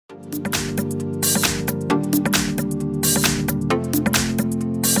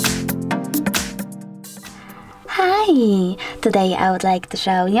Hi! Today I would like to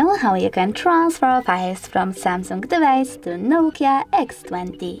show you how you can transfer files from Samsung device to Nokia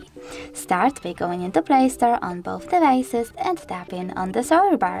X20. Start by going into Play Store on both devices and tapping on the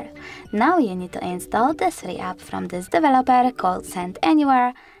search bar. Now you need to install this free app from this developer called Send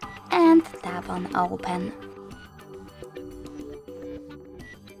Anywhere and tap on Open.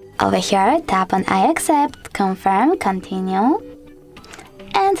 Over here, tap on I accept, confirm, continue,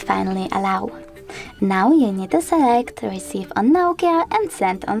 and finally allow. Now you need to select Receive on Nokia and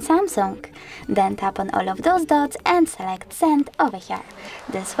Send on Samsung. Then tap on all of those dots and select Send over here.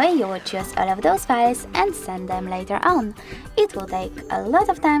 This way you will choose all of those files and send them later on. It will take a lot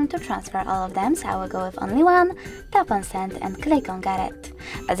of time to transfer all of them, so I will go with only one. Tap on Send and click on Get It.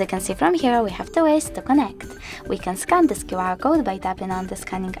 As you can see from here, we have two ways to connect. We can scan this QR code by tapping on the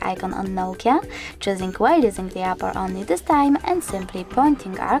scanning icon on Nokia, choosing while using the app or only this time, and simply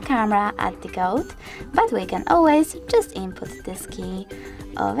pointing our camera at the code. But we can always just input this key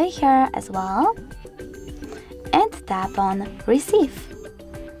over here as well and tap on Receive.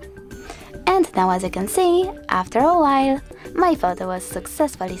 And now, as you can see, after a while, my photo was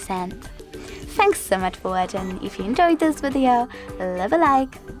successfully sent. Thanks so much for watching. If you enjoyed this video, leave a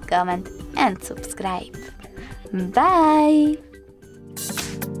like, comment and subscribe. Bye!